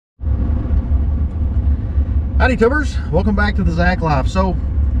Howdy tubers, welcome back to the Zach Life. So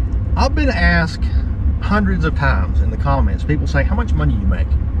I've been asked hundreds of times in the comments, people say how much money you make,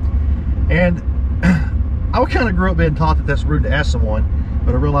 and I kind of grew up being taught that that's rude to ask someone,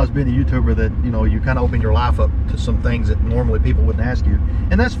 but I realized being a YouTuber that you kind of open your life up to some things that normally people wouldn't ask you,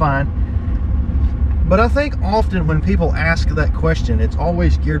 and that's fine. But I think often when people ask that question, it's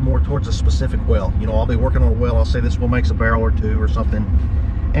always geared more towards a specific well. I'll be working on a well, I'll say this well makes a barrel or two or something.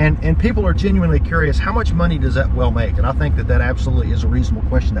 And people are genuinely curious, how much money does that well make? And I think that absolutely is a reasonable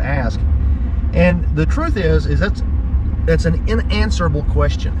question to ask. And the truth is that's an unanswerable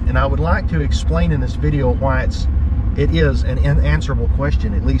question. And I would like to explain in this video why it is an unanswerable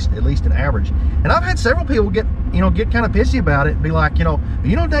question, at least an average. And I've had several people get kind of pissy about it and be like, you know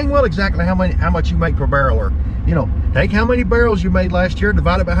dang well exactly how much you make per barrel, or take how many barrels you made last year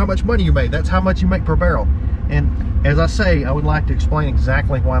divided by how much money you made. That's how much you make per barrel. And as I say, I would like to explain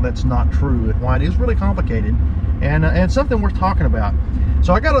exactly why that's not true and why it is really complicated and something worth talking about.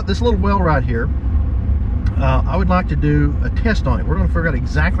 So I got this little well right here. I would like to do a test on it. We're going to figure out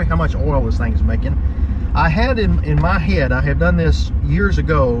exactly how much oil this thing is making. I had in my head, I have done this years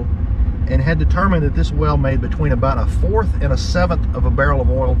ago and had determined that this well made between about 1/4 and 1/7 of a barrel of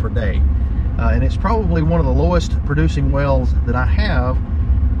oil per day. And it's probably one of the lowest producing wells that I have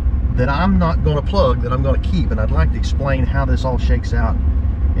that I'm not going to plug, that I'm going to keep. And I'd like to explain how this all shakes out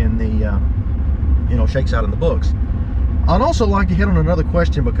in the books. I'd also like to hit on another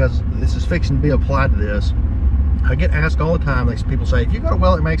question, because this is fixing to be applied to this. I get asked all the time, people say, if you got a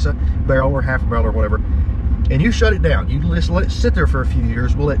well that makes a barrel or half a barrel or whatever, and you shut it down, you just let it sit there for a few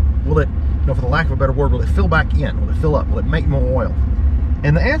years, will it, for the lack of a better word, will it fill back in? Will it fill up? Will it make more oil?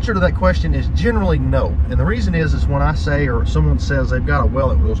 And the answer to that question is generally no. And the reason is when I say, or someone says they've got a well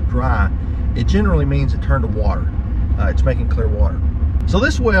that goes dry, it generally means it turned to water. It's making clear water. So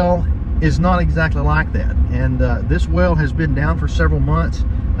this well is not exactly like that. And this well has been down for several months.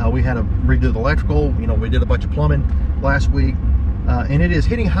 We had to redo the electrical. We did a bunch of plumbing last week. And it is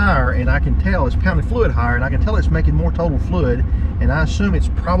hitting higher, and I can tell it's pounding fluid higher, and I can tell it's making more total fluid, and I assume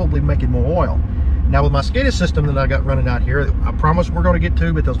it's probably making more oil. Now with my SCADA system that I got running out here, I promise we're going to get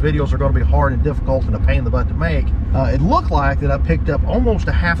to, but those videos are going to be hard and difficult and a pain in the butt to make. It looked like that I picked up almost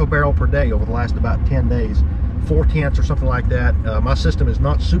a half a barrel per day over the last about 10 days, 4/10 or something like that. My system is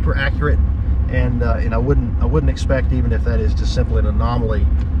not super accurate, and I wouldn't expect, even if that is just simply an anomaly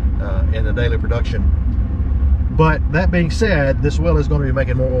in the daily production. But that being said, this well is going to be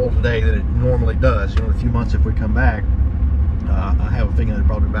making more oil today than it normally does. In a few months, if we come back, I have a feeling that it'll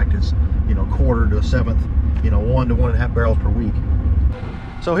probably be back to 1/4 to 1/7, 1 to 1.5 barrels per week.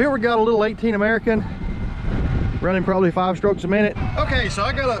 So here we got a little 18 American running probably 5 strokes a minute. Okay, so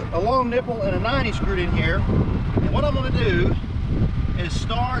I got a long nipple and a 90 screwed in here. And what I'm going to do is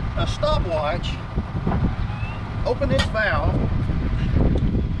start a stopwatch, open this valve,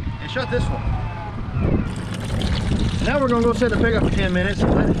 and shut this one. Now we're going to go set the pickup for 10 minutes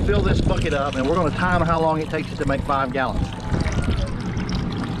and let it fill this bucket up, and we're going to time how long it takes it to make 5 gallons.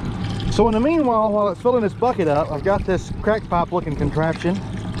 So in the meanwhile, while it's filling this bucket up, I've got this crack pipe looking contraption,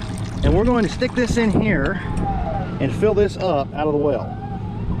 and we're going to stick this in here and fill this up out of the well.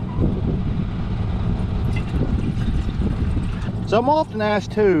 So I'm often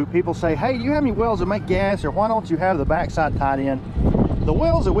asked too, people say, hey, do you have any wells that make gas, or why don't you have the backside tied in? The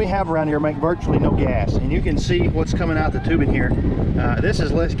wells that we have around here make virtually no gas, and you can see what's coming out the tube in here. This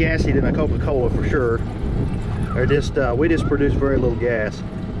is less gassy than a Coca-Cola for sure. We just produce very little gas.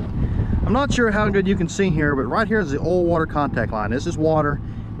 I'm not sure how good you can see here, but right here is the oil water contact line. This is water,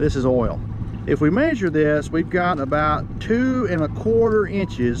 this is oil. If we measure this, we've got about 2 1/4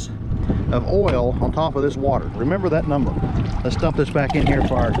 inches of oil on top of this water. Remember that number. Let's dump this back in here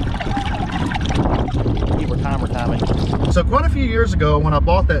for our keep our timer timing. So quite a few years ago, when I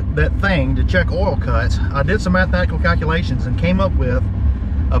bought that thing to check oil cuts, I did some mathematical calculations and came up with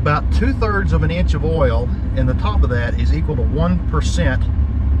about 2/3 of an inch of oil, and the top of that is equal to 1%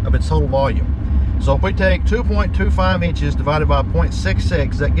 of its total volume. So if we take 2.25 inches divided by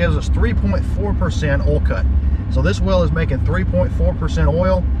 0.66, that gives us 3.4% oil cut. So this well is making 3.4%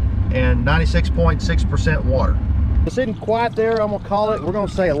 oil and 96.6% water. It's sitting quiet there. I'm gonna call it, we're gonna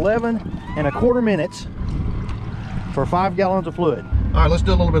say 11 1/4 minutes for 5 gallons of fluid. All right, let's do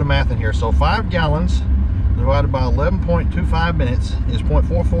a little bit of math in here. So 5 gallons divided by 11.25 minutes is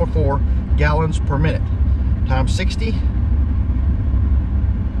 0.444 gallons per minute, times 60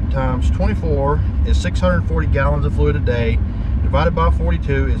 times 24 is 640 gallons of fluid a day, divided by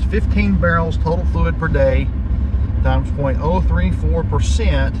 42 is 15 barrels total fluid per day, times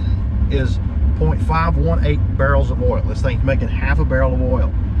 0.034% is 0.518 barrels of oil. This thing's making half a barrel of oil.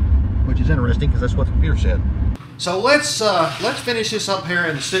 which is interesting because that's what the computer said. So let's finish this up here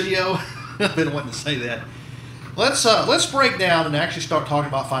in the studio. I've been wanting to say that. Let's break down and actually start talking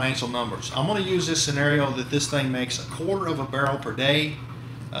about financial numbers. I'm going to use this scenario that this thing makes 1/4 of a barrel per day,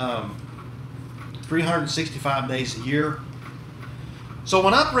 365 days a year. So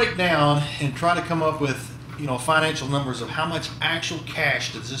when I break down and try to come up with, you know, financial numbers of how much actual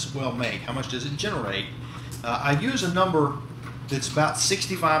cash does this well make, how much does it generate, I use a number that's about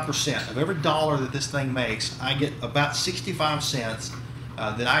 65% of every dollar that this thing makes. I get about 65 cents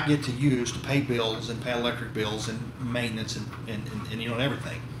that I get to use to pay bills and pay electric bills and maintenance and you know, and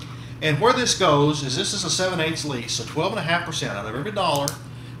everything. And where this goes is, this is a 7/8 lease, so 12.5% out of every dollar,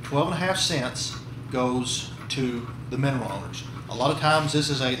 12.5 cents goes to the mineral owners. A lot of times this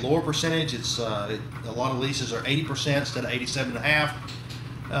is a lower percentage. It's a lot of leases are 80% instead of 87.5,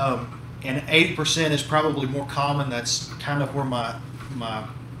 and 80% is probably more common. That's kind of where my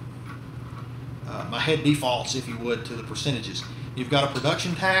head defaults, if you would, to the percentages. You've got a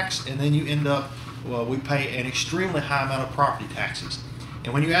production tax, and then you end up, well, we pay an extremely high amount of property taxes.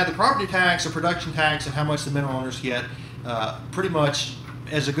 And when you add the property tax, the production tax, and how much the mineral owners get, pretty much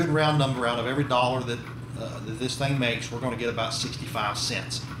as a good round number, out of every dollar that this thing makes, we're going to get about 65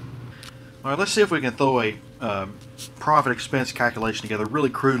 cents. All right, let's see if we can throw a profit expense calculation together really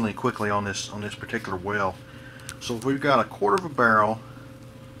crudely and quickly on this particular well. So if we've got 1/4 of a barrel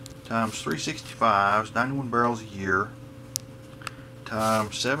times 365 is 91 barrels a year,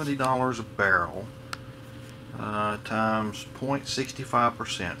 times $70 a barrel, times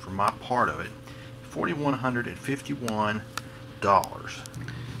 0.65% for my part of it, $4,151.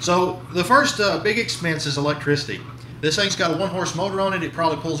 So the first big expense is electricity. This thing's got a 1-horse motor on it. It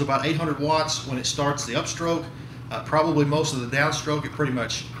probably pulls about 800 watts when it starts the upstroke. Probably most of the downstroke, it pretty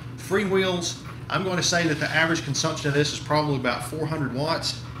much freewheels. I'm going to say that the average consumption of this is probably about 400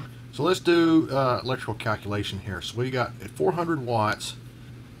 watts. So let's do electrical calculation here. So we got at 400 watts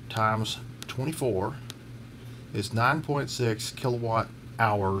times 24 is 9.6 kilowatt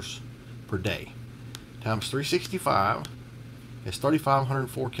hours per day, times 365 is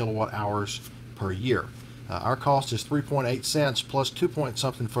 3,504 kilowatt hours per year. Our cost is 3.8 cents plus 2 point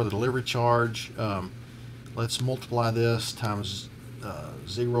something for the delivery charge. Let's multiply this times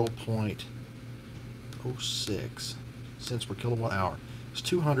 0.06 cents per kilowatt hour. It's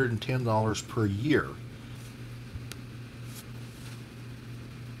 $210 per year.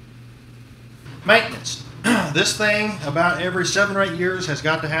 Maintenance. This thing, about every 7 or 8 years, has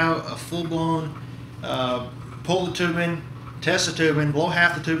got to have a full-blown pull the tubing, test the tubing, blow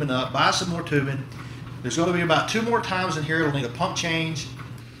half the tubing up, buy some more tubing. There's going to be about 2 more times in here it'll need a pump change.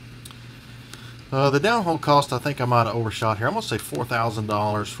 The downhole cost, I think I might have overshot here. I'm going to say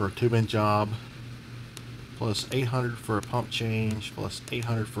 $4,000 for a tubing job, plus $800 for a pump change, plus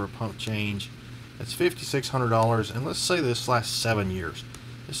 $800 for a pump change. That's $5,600, and let's say this lasts 7 years.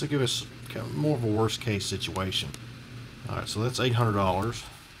 This will give us kind of more of a worst case situation. Alright, so that's $800.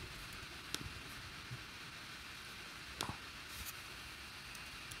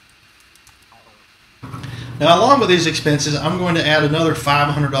 Now, along with these expenses, I'm going to add another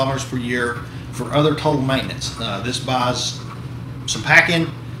 $500 per year for other total maintenance. This buys some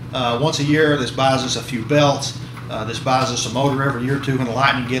packing once a year. This buys us a few belts. This buys us a motor every year or two when the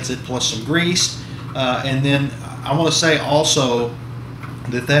Lightning gets it, plus some grease. And then I want to say also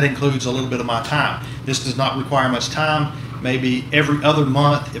that includes a little bit of my time. This does not require much time. Maybe every other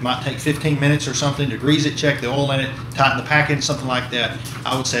month, it might take 15 minutes or something to grease it, check the oil in it, tighten the package, something like that.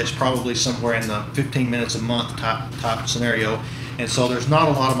 I would say it's probably somewhere in the 15 minutes a month type scenario. And so there's not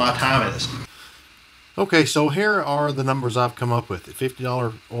a lot of my time in this. Okay, so here are the numbers I've come up with. At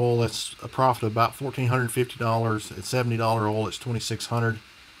 $50 oil, that's a profit of about $1,450. At $70 oil, it's $2,600.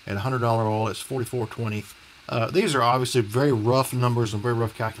 At $100 oil, it's $4,420. These are obviously very rough numbers and very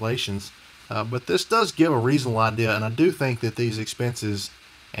rough calculations. But this does give a reasonable idea, and I do think that these expenses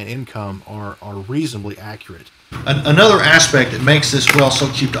and income are reasonably accurate. Another aspect that makes this well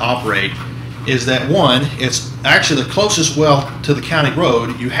so cheap to operate is that, one, it's actually the closest well to the county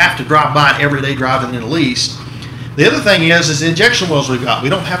road. You have to drive by it every day driving in a lease. The other thing is the injection wells we've got. We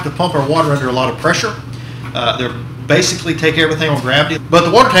don't have to pump our water under a lot of pressure. They're basically take everything on gravity, but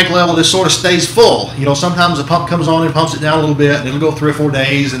the water tank level just sort of stays full. You know, sometimes the pump comes on and pumps it down a little bit, and it'll go 3 or 4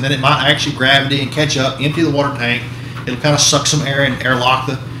 days, and then it might actually gravity and catch up, empty the water tank. It'll kind of suck some air and airlock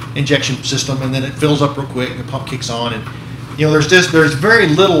the injection system, and then it fills up real quick, and the pump kicks on. And you know, there's very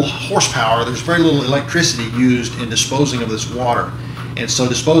little horsepower, there's very little electricity used in disposing of this water, and so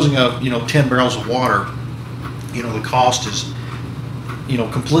disposing of 10 barrels of water, the cost is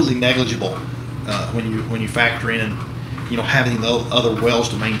completely negligible when you factor in having the other wells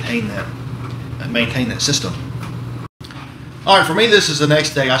to maintain that system. All right, for me, this is the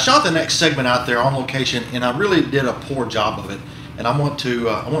next day. I shot the next segment out there on location, and I really did a poor job of it. And I want to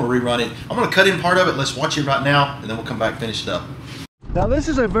rerun it. I'm going to cut in part of it. Let's watch it right now, and then we'll come back and finish it up. Now, this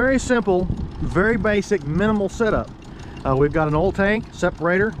is a very simple, very basic, minimal setup. We've got an oil tank,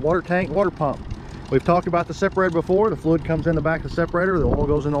 separator, water tank, water pump. We've talked about the separator before. The fluid comes in the back of the separator, the oil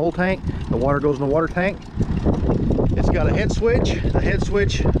goes in the oil tank, the water goes in the water tank. It's got a head switch. The head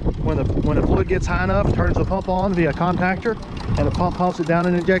switch, when the fluid gets high enough, turns the pump on via a contactor, and the pump pumps it down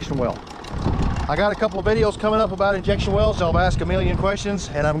an injection well. I got a couple of videos coming up about injection wells, so I've asked a million questions,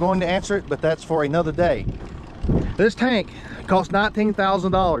 and I'm going to answer it, but that's for another day. This tank cost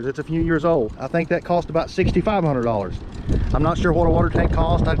 $19,000. It's a few years old. I think that cost about $6,500. I'm not sure what a water tank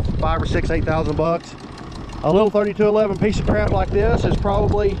costs. I'd $5,000 or $6,000, $8,000. A little 3211 piece of crap like this is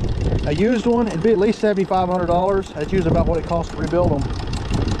probably a used one. It'd be at least $7,500. That's usually about what it costs to rebuild them.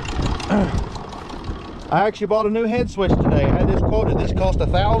 I actually bought a new head switch today. I had this quoted. This cost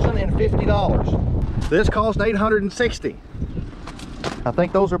 $1,050. This cost $860. I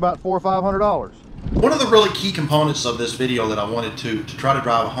think those are about $400 or $500. One of the really key components of this video that I wanted to try to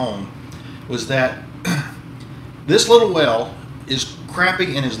drive home was that this little well is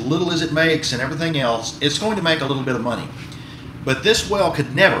crappy, and as little as it makes and everything else, it's going to make a little bit of money. But this well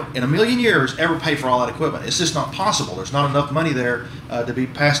could never, in a million years, ever pay for all that equipment. It's just not possible. There's not enough money there to be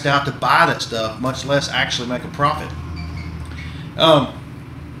passed out to buy that stuff, much less actually make a profit.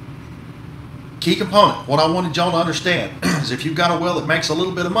 Key component, what I wanted y'all to understand is if you've got a well that makes a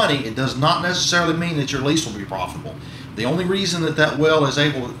little bit of money, it does not necessarily mean that your lease will be profitable. The only reason that well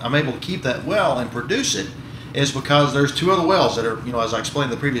I'm able to keep that well and produce it is because there's two other wells that are, as I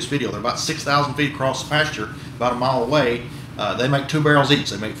explained in the previous video, they're about 6,000 feet across the pasture, about a mile away. They make 2 barrels each.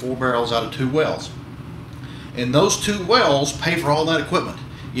 They make 4 barrels out of 2 wells. And those 2 wells pay for all that equipment.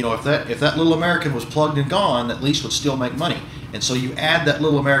 If that little American was plugged and gone, that lease would still make money. And so you add that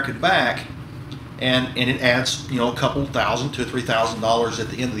little American back, and it adds, a couple thousand, $2,000 or $3,000 at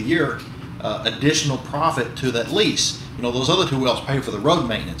the end of the year, additional profit to that lease. Those other 2 wells pay for the road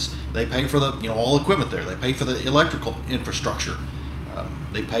maintenance. They pay for the, all the equipment there. They pay for the electrical infrastructure.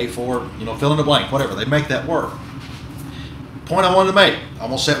 They pay for, fill in the blank, whatever. They make that work. Point I wanted to make, I'm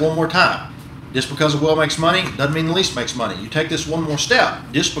going to say it one more time. Just because a well makes money doesn't mean the lease makes money. You take this one more step.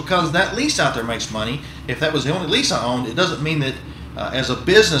 Just because that lease out there makes money, if that was the only lease I owned, it doesn't mean that as a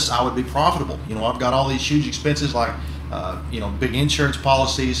business I would be profitable. I've got all these huge expenses like big insurance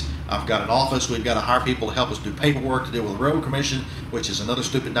policies. I've got an office. We've got to hire people to help us do paperwork to deal with the railroad commission, which is another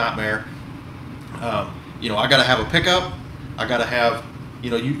stupid nightmare. I got to have a pickup. I got to have,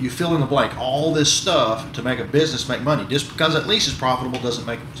 you fill in the blank, all this stuff to make a business make money. Just because that lease is profitable doesn't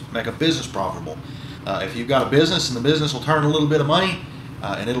make a business profitable. If you've got a business and the business will turn a little bit of money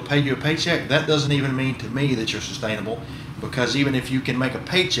and it'll pay you a paycheck, that doesn't even mean to me that you're sustainable, because even if you can make a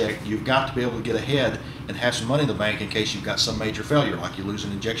paycheck, you've got to be able to get ahead and have some money in the bank in case you've got some major failure, like you lose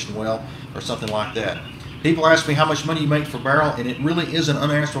an injection well or something like that. People ask me how much money you make per barrel, and it really is an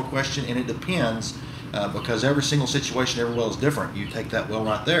unanswerable question, and it depends because every single situation, every well is different. You take that well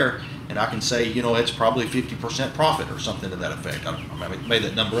right there, and I can say, it's probably 50% profit or something to that effect. I made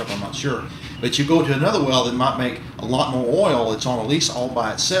that number up, I'm not sure. But you go to another well that might make a lot more oil. It's on a lease all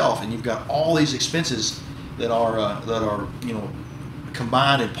by itself, and you've got all these expenses that are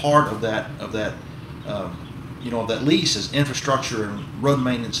combined and part of that lease as infrastructure and road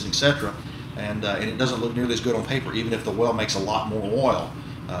maintenance and etc. And it doesn't look nearly as good on paper, even if the well makes a lot more oil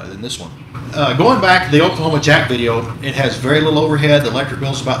than this one. Going back to the Oklahoma Jack video, it has very little overhead. The electric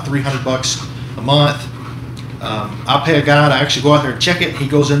bill is about $300 a month. I pay a guy to actually go out there and check it. He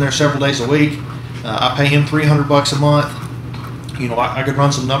goes in there several days a week. I pay him $300 a month. I could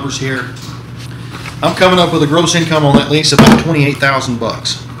run some numbers here. I'm coming up with a gross income on that lease of about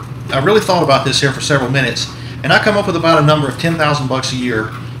 $28,000. I really thought about this here for several minutes, and I come up with about a number of $10,000 a year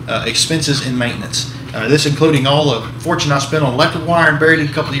expenses in maintenance. This including all the fortune I spent on electric wire and buried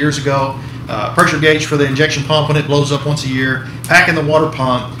it a couple of years ago, pressure gauge for the injection pump when it blows up once a year, packing the water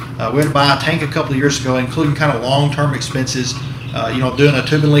pump. We had to buy a tank a couple of years ago, including kind of long-term expenses, doing a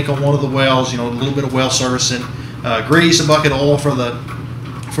tubing leak on one of the wells, a little bit of well servicing, grease, a bucket of oil for the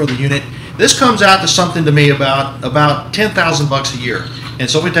unit. This comes out to something to me about $10,000 a year. And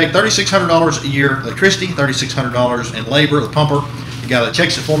so if we take $3,600 a year electricity, $3,600 in labor, the pumper, the guy that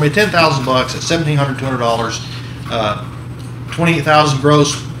checks it for me, $10,000 at $1,700, $28,000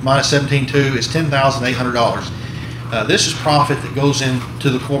 gross minus $17,200 is $10,800. This is profit that goes into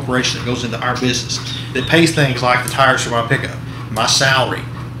the corporation, that goes into our business, that pays things like the tires for my pickup, my salary,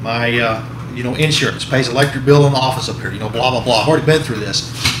 my insurance, pays electric bill in the office up here, blah, blah, blah. I've already been through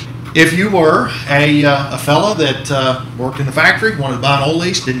this. If you were a fella that worked in the factory, wanted to buy an old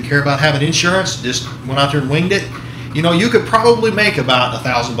lease, didn't care about having insurance, just went out there and winged it, you could probably make about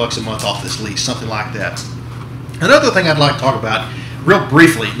 $1,000 a month off this lease, something like that. Another thing I'd like to talk about, real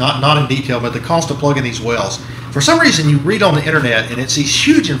briefly, not in detail, but the cost of plugging these wells. For some reason, you read on the internet, and it's these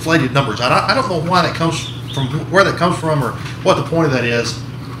huge inflated numbers. I don't know why that comes from, where that comes from, or what the point of that is.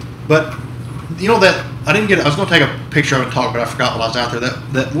 But that I didn't get. I was going to take a picture of it and talk, but I forgot while I was out there.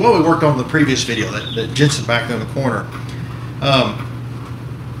 That well, we worked on the previous video. That Jensen back there in the corner.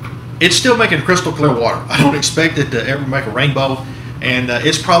 It's still making crystal clear water. I don't expect it to ever make a rainbow, and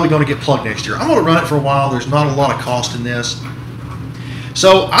it's probably going to get plugged next year. I'm going to run it for a while. There's not a lot of cost in this.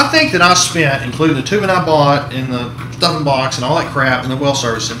 So I think that I spent, including the tubing I bought and the stuffing box and all that crap and the well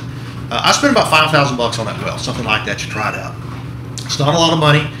servicing, I spent about $5,000 on that well, something like that. You try it out. It's not a lot of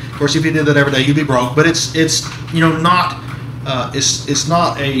money. Of course, if you did that every day, you'd be broke. But it's not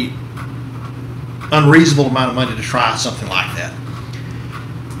a unreasonable amount of money to try something like that.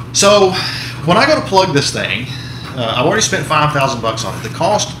 So when I go to plug this thing, I've already spent $5,000 on it. The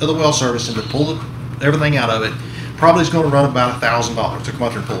cost of the well servicing to pull everything out of it probably is going to run about $1,000 to come out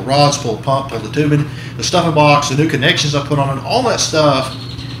there and pull the rods, pull the pump, pull the tubing, the stuffing box, the new connections I put on it. All that stuff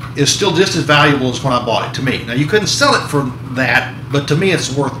is still just as valuable as when I bought it to me. Now, you couldn't sell it for that, but to me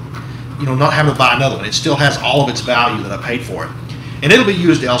it's worth not having to buy another one. It still has all of its value that I paid for it, and it'll be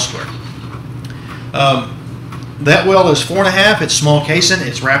used elsewhere. That well is 4.5. It's small casing.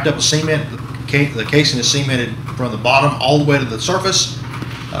 It's wrapped up with cement. The casing is cemented from the bottom all the way to the surface.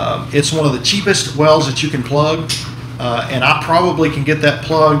 It's one of the cheapest wells that you can plug, and I probably can get that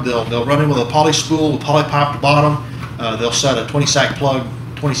plugged. They'll run in with a poly spool with poly pipe at the bottom. They'll set a 20-sack plug,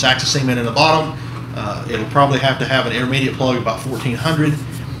 20 sacks of cement in the bottom. It'll probably have to have an intermediate plug about 1,400,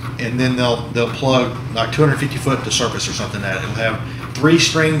 and then they'll plug like 250 foot to surface or something like that. It'll have 3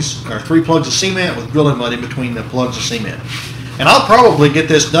 plugs of cement with drilling mud in between the plugs of cement. And I'll probably get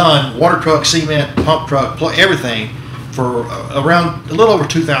this done, water truck, cement, pump truck, everything, for around a little over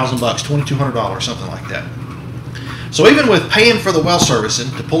 $2,000, $2,200, something like that. So even with paying for the well servicing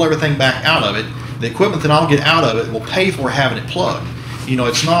to pull everything back out of it, the equipment that I'll get out of it will pay for having it plugged.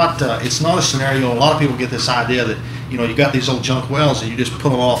 It's not a scenario. A lot of people get this idea that you got these old junk wells and you just put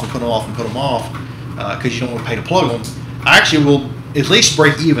them off and put them off and put them off because you don't want to pay to plug them. I actually will at least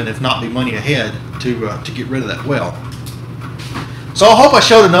break even, if not be money ahead, to get rid of that well. So I hope I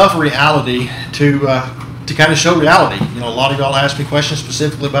showed enough reality to kind of show reality. A lot of y'all ask me questions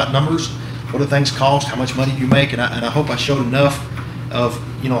specifically about numbers. What do things cost? How much money do you make? And I hope I showed enough of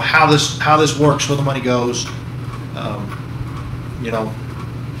how this works, where the money goes.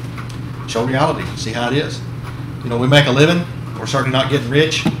 Show reality, see how it is. We make a living. We're certainly not getting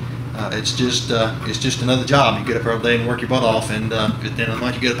rich. It's just another job. You get up every day and work your butt off, and at the end of the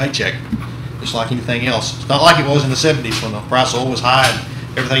month you get a paycheck, just like anything else. It's not like it was in the 70s when the price of oil was high and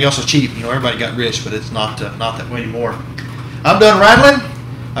everything else was cheap. Everybody got rich, but it's not that way anymore. I'm done rattling.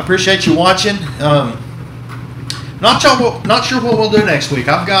 I appreciate you watching. Not sure what we'll do next week.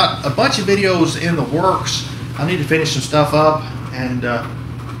 I've got a bunch of videos in the works. I need to finish some stuff up, and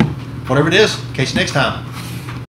whatever it is, catch you next time.